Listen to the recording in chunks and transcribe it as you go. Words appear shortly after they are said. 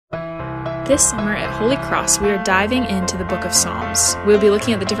This summer at Holy Cross, we are diving into the book of Psalms. We'll be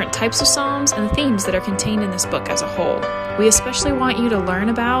looking at the different types of Psalms and the themes that are contained in this book as a whole. We especially want you to learn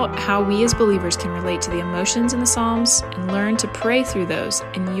about how we as believers can relate to the emotions in the Psalms and learn to pray through those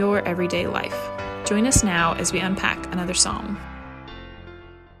in your everyday life. Join us now as we unpack another Psalm.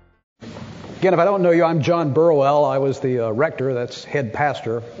 Again, if I don't know you, I'm John Burwell. I was the rector, that's head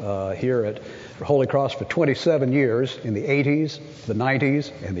pastor here at Holy Cross for 27 years in the 80s, the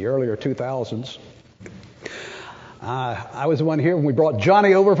 90s, and the earlier 2000s. I was the one here when we brought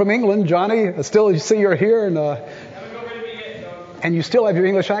Johnny over from England. Johnny, I still see you're here, and you still have your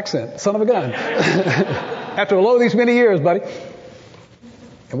English accent. Son of a gun. After all these many years, buddy.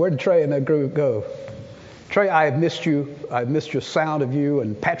 And where did Trey and that group go? Trey, I have missed you. I've missed your sound of you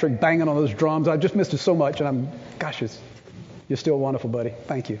and Patrick banging on those drums. I've just missed it so much, and you're still wonderful, buddy.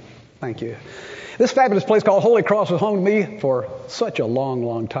 Thank you. Thank you. This fabulous place called Holy Cross was home to me for such a long,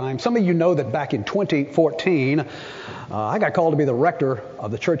 long time. Some of you know that back in 2014, I got called to be the rector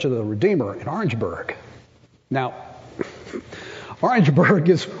of the Church of the Redeemer in Orangeburg. Now, Orangeburg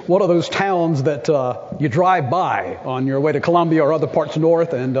is one of those towns that you drive by on your way to Columbia or other parts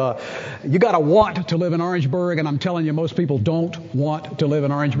north, and you got to want to live in Orangeburg, and I'm telling you, most people don't want to live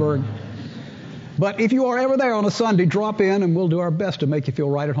in Orangeburg. But if you are ever there on a Sunday, drop in, and we'll do our best to make you feel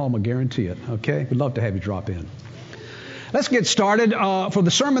right at home, I guarantee it, okay? We'd love to have you drop in. Let's get started. For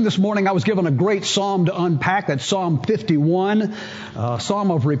the sermon this morning, I was given a great psalm to unpack. That's Psalm 51,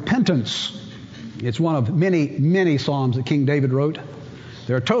 Psalm of Repentance. It's one of many, many psalms that King David wrote.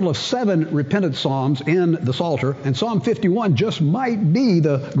 There are a total of 7 repentance psalms in the Psalter, and Psalm 51 just might be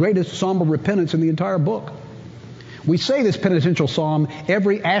the greatest psalm of repentance in the entire book. We say this penitential psalm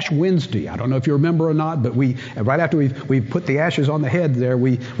every Ash Wednesday. I don't know if you remember or not, but right after we've put the ashes on the head there,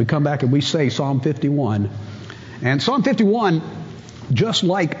 we come back and we say Psalm 51. And Psalm 51, just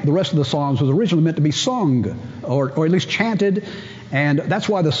like the rest of the Psalms, was originally meant to be sung or at least chanted. And that's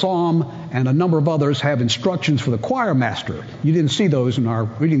why the Psalm and a number of others have instructions for the choir master. You didn't see those in our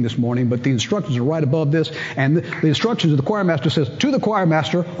reading this morning, but the instructions are right above this. And the instructions of the choir master says, to the choir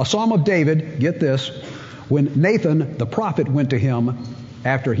master, a Psalm of David, get this, when Nathan the prophet went to him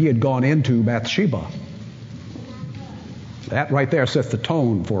after he had gone into Bathsheba. That right there sets the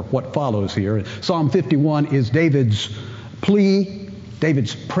tone for what follows here. Psalm 51 is David's plea,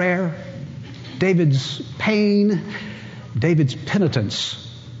 David's prayer, David's pain, David's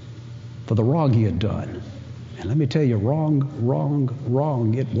penitence for the wrong he had done. And let me tell you,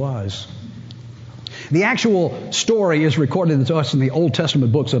 wrong it was. The actual story is recorded to us in the Old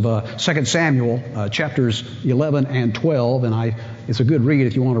Testament books of 2 Samuel, chapters 11 and 12, and it's a good read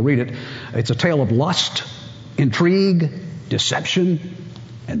if you want to read it. It's a tale of lust, intrigue, deception,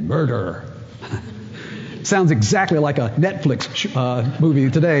 and murder. Sounds exactly like a Netflix movie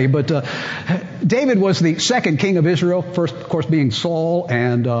today, but David was the second king of Israel, first, of course, being Saul,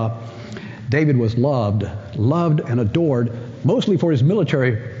 and David was loved and adored, mostly for his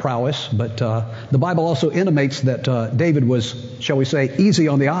military prowess, but the Bible also intimates that David was, shall we say, easy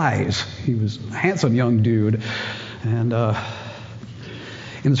on the eyes. He was a handsome young dude. And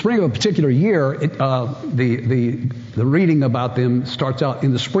in the spring of a particular year, the reading about them starts out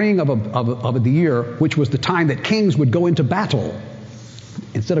in the spring of the year, which was the time that kings would go into battle.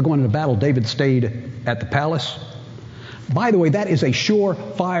 Instead of going into battle, David stayed at the palace. By the way, that is a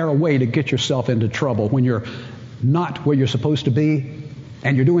surefire way to get yourself into trouble when you're not where you're supposed to be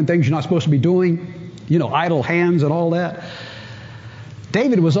and you're doing things you're not supposed to be doing, idle hands and all that.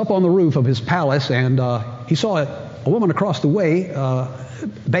 David was up on the roof of his palace, and he saw a woman across the way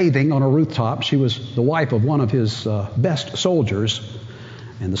bathing on a rooftop. She was the wife of one of his best soldiers.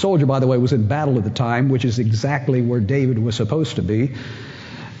 And the soldier, by the way, was in battle at the time, which is exactly where David was supposed to be.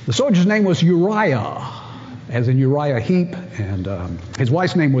 The soldier's name was Uriah, as in Uriah Heep, and his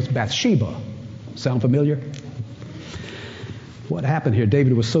wife's name was Bathsheba. Sound familiar? What happened here?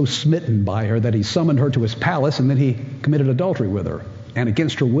 David was so smitten by her that he summoned her to his palace, and then he committed adultery with her, and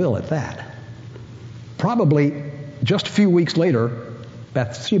against her will at that. Probably just a few weeks later,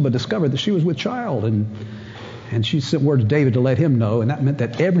 Bathsheba discovered that she was with child, and she sent word to David to let him know, and that meant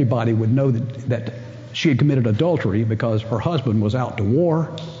that everybody would know that she had committed adultery because her husband was out to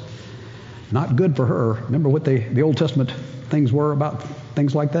war. Not good for her. Remember what the Old Testament things were about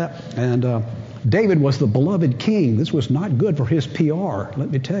things like that? And David was the beloved king. This was not good for his PR,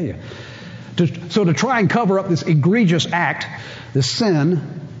 let me tell you. So to try and cover up this egregious act, this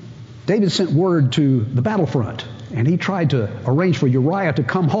sin, David sent word to the battlefront, and he tried to arrange for Uriah to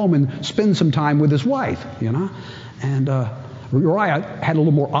come home and spend some time with his wife, And Uriah had a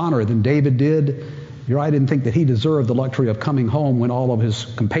little more honor than David did, Uriah didn't think that he deserved the luxury of coming home when all of his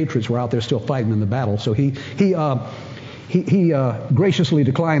compatriots were out there still fighting in the battle. So he graciously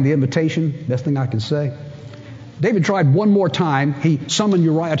declined the invitation, best thing I can say. David tried one more time. He summoned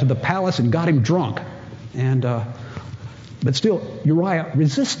Uriah to the palace and got him drunk. But still, Uriah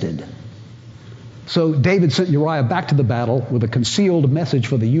resisted. So David sent Uriah back to the battle with a concealed message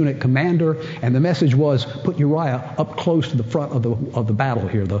for the unit commander, and the message was, put Uriah up close to the front of the battle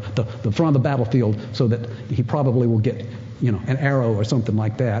here, the front of the battlefield, so that he probably will get, an arrow or something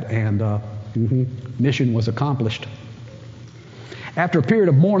like that. And mission was accomplished. After a period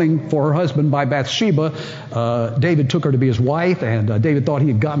of mourning for her husband by Bathsheba, David took her to be his wife, and David thought he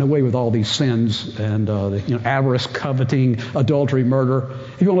had gotten away with all these sins, and avarice, coveting, adultery, murder.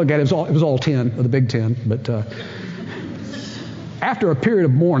 If you want to look at it, it was all 10 of the big 10. But after a period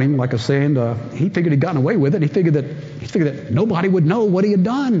of mourning, like I was saying, he figured he'd gotten away with it. He figured that nobody would know what he had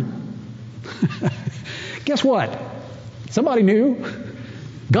done. Guess what? Somebody knew.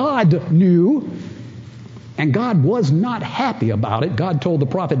 God knew. And God was not happy about it. God told the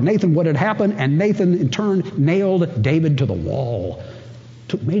prophet Nathan what had happened, and Nathan in turn nailed David to the wall.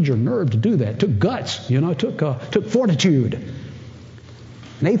 Took major nerve to do that. Took guts, took fortitude.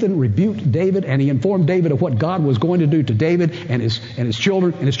 Nathan rebuked David, and he informed David of what God was going to do to David and his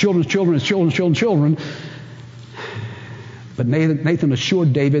children and his children's children, his children's children. But Nathan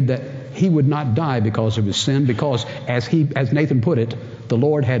assured David that he would not die because of his sin, because as Nathan put it, the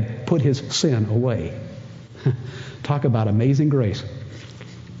Lord had put his sin away. Talk about amazing grace.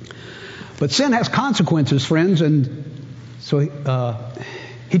 But sin has consequences, friends, and so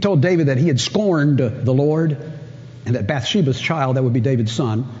he told David that he had scorned the Lord, and that Bathsheba's child, that would be David's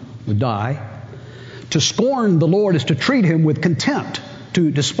son, would die. To scorn the Lord is to treat him with contempt,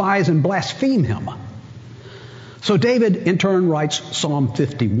 to despise and blaspheme him. So David, in turn, writes Psalm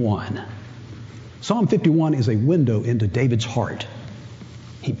 51. Psalm 51 is a window into David's heart.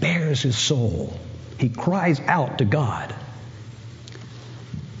 He bears his soul. He cries out to God.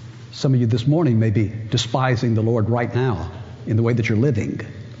 Some of you this morning may be despising the Lord right now in the way that you're living.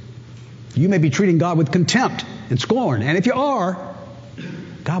 You may be treating God with contempt and scorn. And if you are,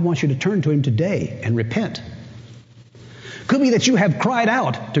 God wants you to turn to Him today and repent. Could be that you have cried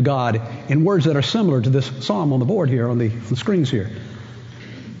out to God in words that are similar to this psalm on the board here, on the screens here.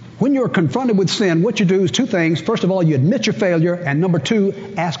 When you're confronted with sin, what you do is two things. First of all, you admit your failure, and number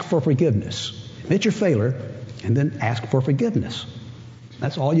two, ask for forgiveness. Admit your failure, and then ask for forgiveness.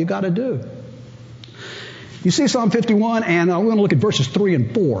 That's all you got to do. You see Psalm 51, and we're going to look at verses 3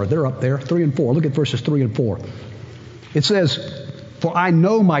 and 4. They're up there, 3 and 4. Look at verses 3 and 4. It says, for I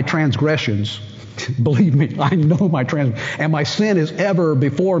know my transgressions. Believe me, I know my transgressions. And my sin is ever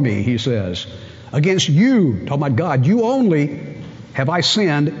before me, he says. Against you, talking about God, you only have I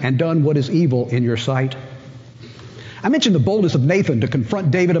sinned and done what is evil in your sight. I mentioned the boldness of Nathan to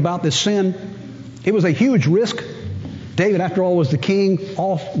confront David about this sin. It was a huge risk. David, after all, was the king,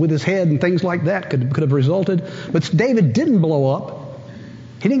 off with his head and things like that could have resulted. But David didn't blow up.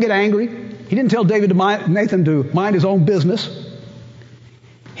 He didn't get angry. He didn't tell Nathan to mind his own business.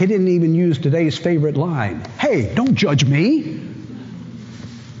 He didn't even use today's favorite line. Hey, don't judge me.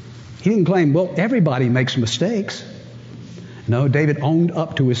 He didn't claim, well, everybody makes mistakes. No, David owned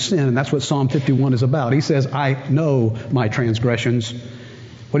up to his sin, and that's what Psalm 51 is about. He says, I know my transgressions.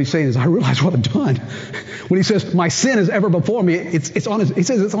 What he's saying is, I realize what I've done. When he says, my sin is ever before me, he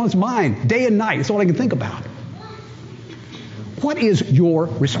says it's on his mind, day and night. It's all I can think about. What is your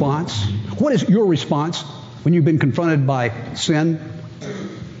response? What is your response when you've been confronted by sin?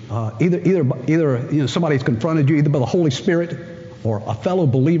 Either somebody's confronted you, either by the Holy Spirit, or a fellow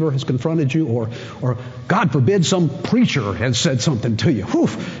believer has confronted you, or God forbid, some preacher has said something to you. Whew.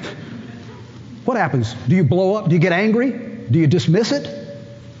 What happens? Do you blow up? Do you get angry? Do you dismiss it?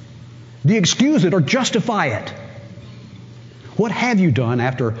 Do you excuse it or justify it? What have you done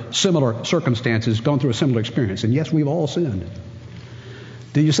after similar circumstances, gone through a similar experience? And yes, we've all sinned.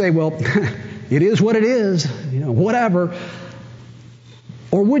 Do you say, well, it is what it is, whatever?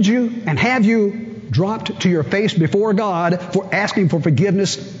 Or would you, and have you, dropped to your face before God for asking for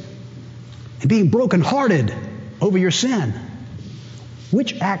forgiveness and being brokenhearted over your sin?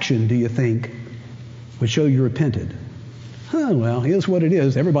 Which action do you think would show you repented? Well, it is what it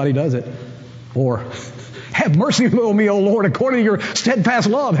is. Everybody does it. Or, have mercy on me, O Lord, according to your steadfast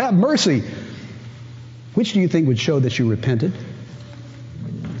love. Have mercy. Which do you think would show that you repented?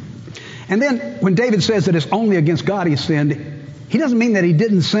 And then, when David says that it's only against God he sinned, he doesn't mean that he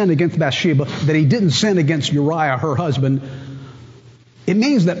didn't sin against Bathsheba, that he didn't sin against Uriah, her husband. It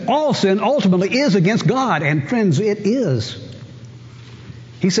means that all sin ultimately is against God. And friends, it is.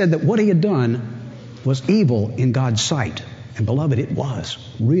 He said that what he had done was evil in God's sight. And beloved, it was,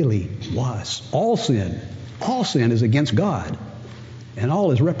 really was. All sin is against God, and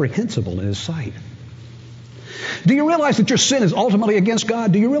all is reprehensible in His sight. Do you realize that your sin is ultimately against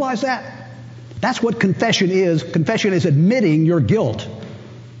God? Do you realize that? That's what confession is. Confession is admitting your guilt.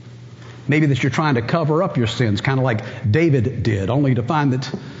 Maybe that you're trying to cover up your sins, kind of like David did, only to find that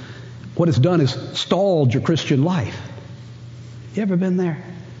what it's done is stalled your Christian life. You ever been there?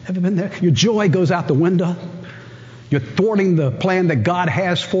 Ever been there? Your joy goes out the window. You're thwarting the plan that God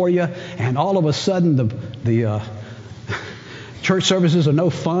has for you, and all of a sudden the church services are no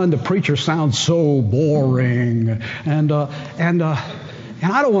fun. The preacher sounds so boring, and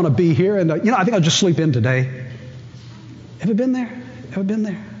I don't want to be here. And I think I'll just sleep in today. Ever been there? Ever been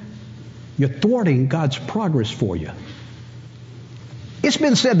there? You're thwarting God's progress for you. It's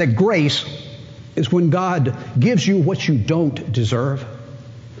been said that grace is when God gives you what you don't deserve.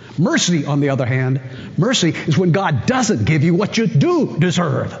 Mercy, on the other hand, mercy is when God doesn't give you what you do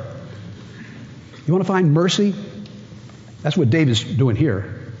deserve. You want to find mercy? That's what David's doing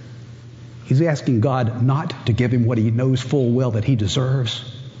here. He's asking God not to give him what he knows full well that he deserves.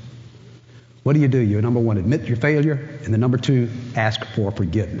 What do? You, number one, admit your failure, and then number two, ask for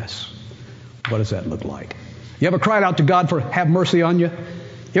forgiveness. What does that look like? You ever cried out to God for have mercy on you?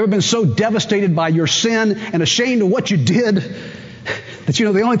 You ever been so devastated by your sin and ashamed of what you did that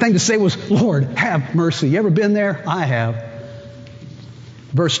the only thing to say was, Lord, have mercy? You ever been there? I have.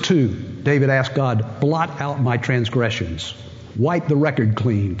 Verse 2, David asked God, blot out my transgressions. Wipe the record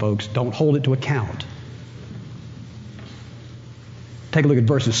clean, folks. Don't hold it to account. Take a look at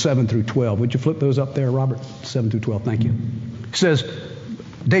verses 7 through 12. Would you flip those up there, Robert? 7 through 12, thank you.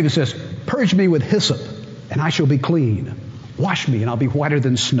 David says, purge me with hyssop, and I shall be clean. Wash me, and I'll be whiter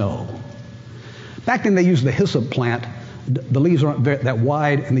than snow. Back then, they used the hyssop plant. The leaves aren't that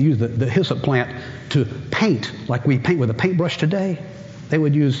wide, and they used the hyssop plant to paint, like we paint with a paintbrush today. They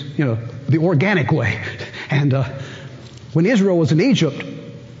would use, the organic way. And when Israel was in Egypt,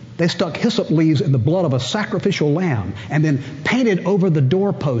 they stuck hyssop leaves in the blood of a sacrificial lamb and then painted over the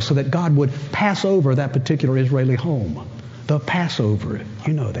doorpost so that God would pass over that particular Israeli home. The Passover,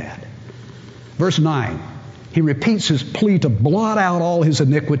 you know that. Verse 9, he repeats his plea to blot out all his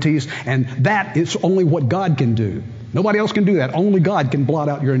iniquities, and that is only what God can do. Nobody else can do that. Only God can blot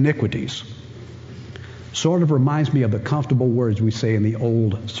out your iniquities. Sort of reminds me of the comfortable words we say in the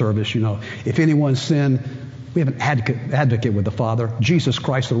old service, if anyone sin, we have an advocate with the Father, Jesus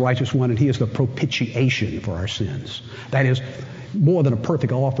Christ, the righteous one, and He is the propitiation for our sins. That is more than a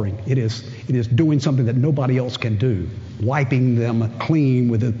perfect offering. It is doing something that nobody else can do, wiping them clean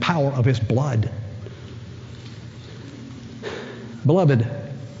with the power of His blood. Beloved,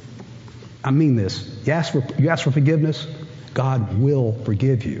 I mean this. You ask for forgiveness, God will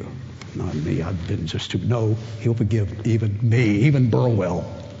forgive you. Not me. I've been just no. He'll forgive even me, even Burwell.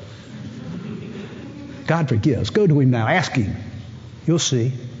 God forgives. Go to Him now. Ask Him. You'll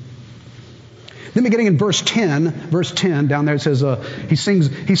see. Then beginning in verse 10 down there it says he sings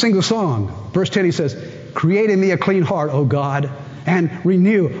a song. Verse 10 he says, "Create in me a clean heart, O God, and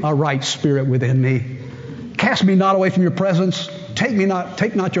renew a right spirit within me. Cast me not away from your presence. Take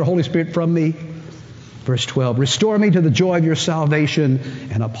not your Holy Spirit from me." Verse 12, "Restore me to the joy of your salvation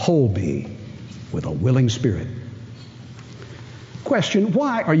and uphold me with a willing spirit." Question,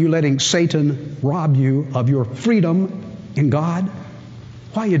 why are you letting Satan rob you of your freedom in God?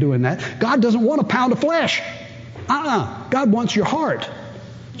 Why are you doing that? God doesn't want a pound of flesh. God wants your heart,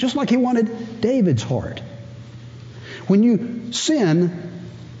 just like He wanted David's heart. When you sin,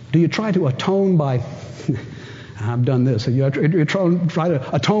 do you try to atone by... I've done this. You try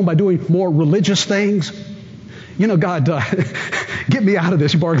to atone by doing more religious things. God, get me out of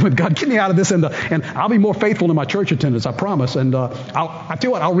this. You bargain with God, get me out of this, and I'll be more faithful to my church attendance, I promise. And I tell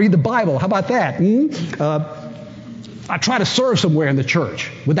you what, I'll read the Bible. How about that? I try to serve somewhere in the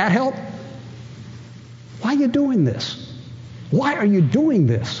church. Would that help? Why are you doing this? Why are you doing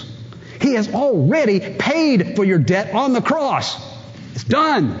this? He has already paid for your debt on the cross. It's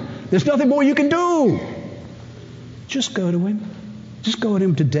done. There's nothing more you can do. Just go to Him. Just go to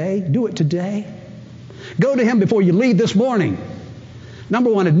Him today. Do it today. Go to Him before you leave this morning.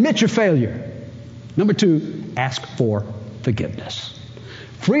 Number one, admit your failure. Number two, ask for forgiveness.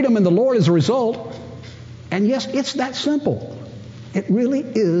 Freedom in the Lord is a result. And yes, it's that simple. It really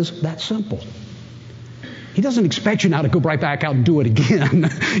is that simple. He doesn't expect you now to go right back out and do it again.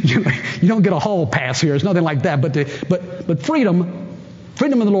 You don't get a hall pass here. It's nothing like that. But freedom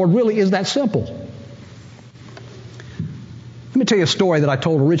in the Lord really is that simple. Let me tell you a story that I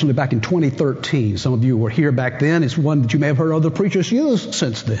told originally back in 2013. Some of you were here back then. It's one that you may have heard other preachers use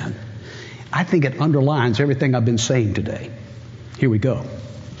since then. I think it underlines everything I've been saying today. Here we go.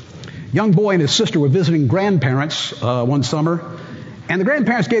 Young boy and his sister were visiting grandparents one summer, and the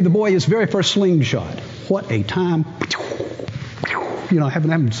grandparents gave the boy his very first slingshot. What a time.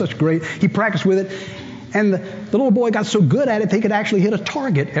 Having such great. He practiced with it, and the little boy got so good at it, he could actually hit a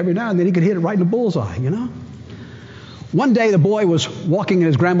target every now and then. He could hit it right in the bullseye, One day, the boy was walking in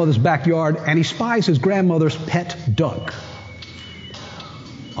his grandmother's backyard, and he spies his grandmother's pet duck.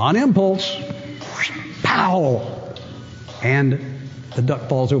 On impulse, pow! And the duck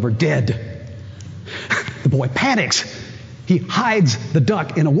falls over dead. The boy panics. He hides the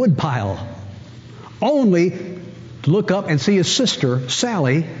duck in a woodpile, only to look up and see his sister,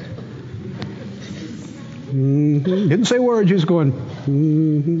 Sally. Didn't say a word, just going,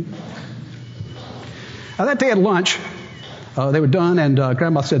 Now, that day at lunch, they were done, and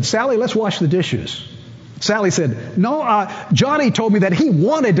Grandma said, Sally, let's wash the dishes. Sally said, no, Johnny told me that he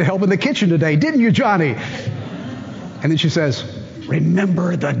wanted to help in the kitchen today. Didn't you, Johnny? And then she says,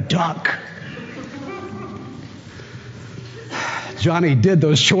 remember the duck. Johnny did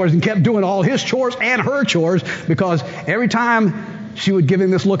those chores and kept doing all his chores and her chores, because every time she would give him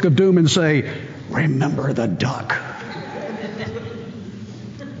this look of doom and say, remember the duck.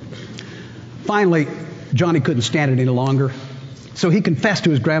 Finally, Johnny couldn't stand it any longer, so he confessed to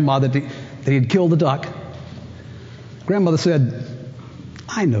his grandma that he had killed the duck. Grandmother said,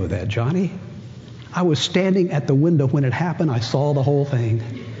 I know that, Johnny. I was standing at the window when it happened. I saw the whole thing.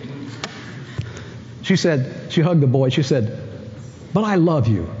 She said, she hugged the boy. She said, but I love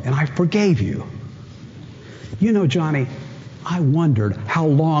you, and I forgave you. Johnny, I wondered how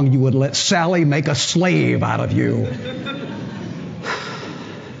long you would let Sally make a slave out of you.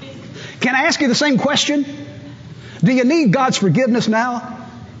 Can I ask you the same question? Do you need God's forgiveness now?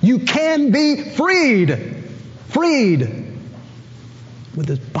 You can be freed with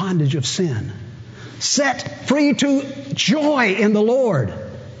the bondage of sin. Set free to joy in the Lord,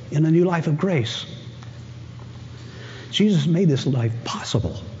 in a new life of grace. Jesus made this life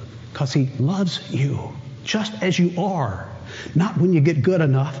possible because he loves you just as you are. Not when you get good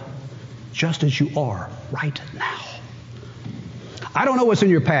enough, just as you are right now. I don't know what's in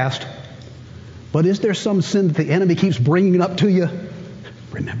your past, but is there some sin that the enemy keeps bringing up to you?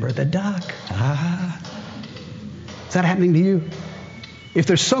 Remember the duck. Is that happening to you? If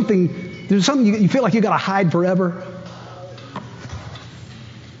there's something you feel like you got to hide forever,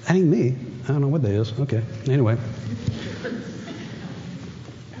 that ain't me. I don't know what that is. Okay. Anyway.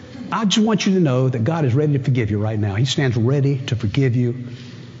 I just want you to know that God is ready to forgive you right now. He stands ready to forgive you.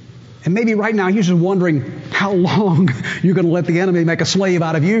 And maybe right now you're just wondering how long you're going to let the enemy make a slave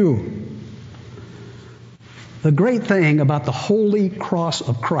out of you. The great thing about the holy cross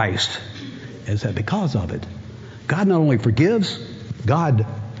of Christ is that because of it, God not only forgives, God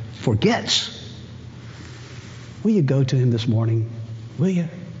forgets. Will you go to him this morning? Will you?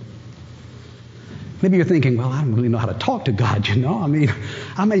 Maybe you're thinking, well, I don't really know how to talk to God, I mean,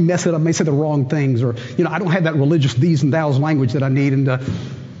 I may mess it up, I may say the wrong things, or, I don't have that religious these and thous language that I need. And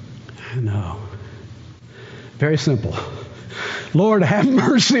no. Very simple. Lord, have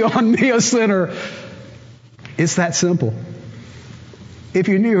mercy on me, a sinner. It's that simple. If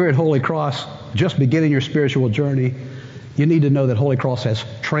you're new here at Holy Cross, just beginning your spiritual journey, you need to know that Holy Cross has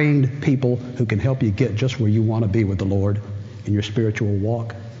trained people who can help you get just where you want to be with the Lord in your spiritual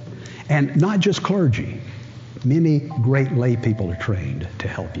walk. And not just clergy. Many great lay people are trained to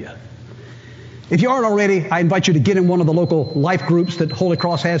help you. If you aren't already, I invite you to get in one of the local life groups that Holy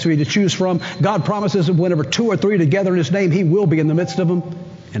Cross has for you to choose from. God promises that whenever 2 or 3 together in his name, he will be in the midst of them.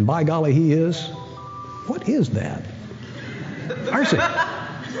 And by golly, he is. What is that? Mercy.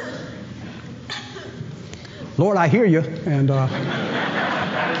 Lord, I hear you. And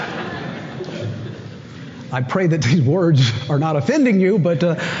I pray that these words are not offending you, but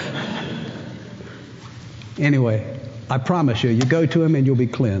anyway, I promise you go to him and you'll be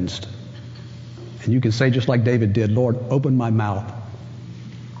cleansed. And you can say just like David did, Lord, open my mouth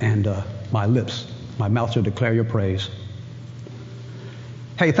and my mouth shall declare your praise.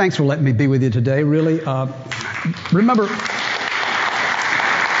 Hey, thanks for letting me be with you today, really. Remember,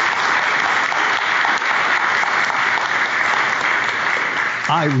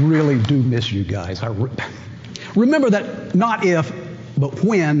 I really do miss you guys. Remember that not if, but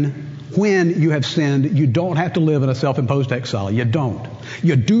when you have sinned, you don't have to live in a self-imposed exile. You don't.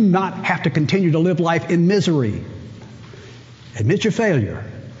 You do not have to continue to live life in misery. Admit your failure.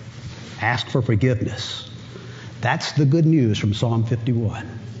 Ask for forgiveness. That's the good news from Psalm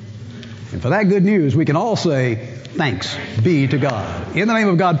 51. And for that good news, we can all say, thanks be to God. In the name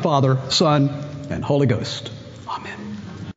of God, Father, Son, and Holy Ghost.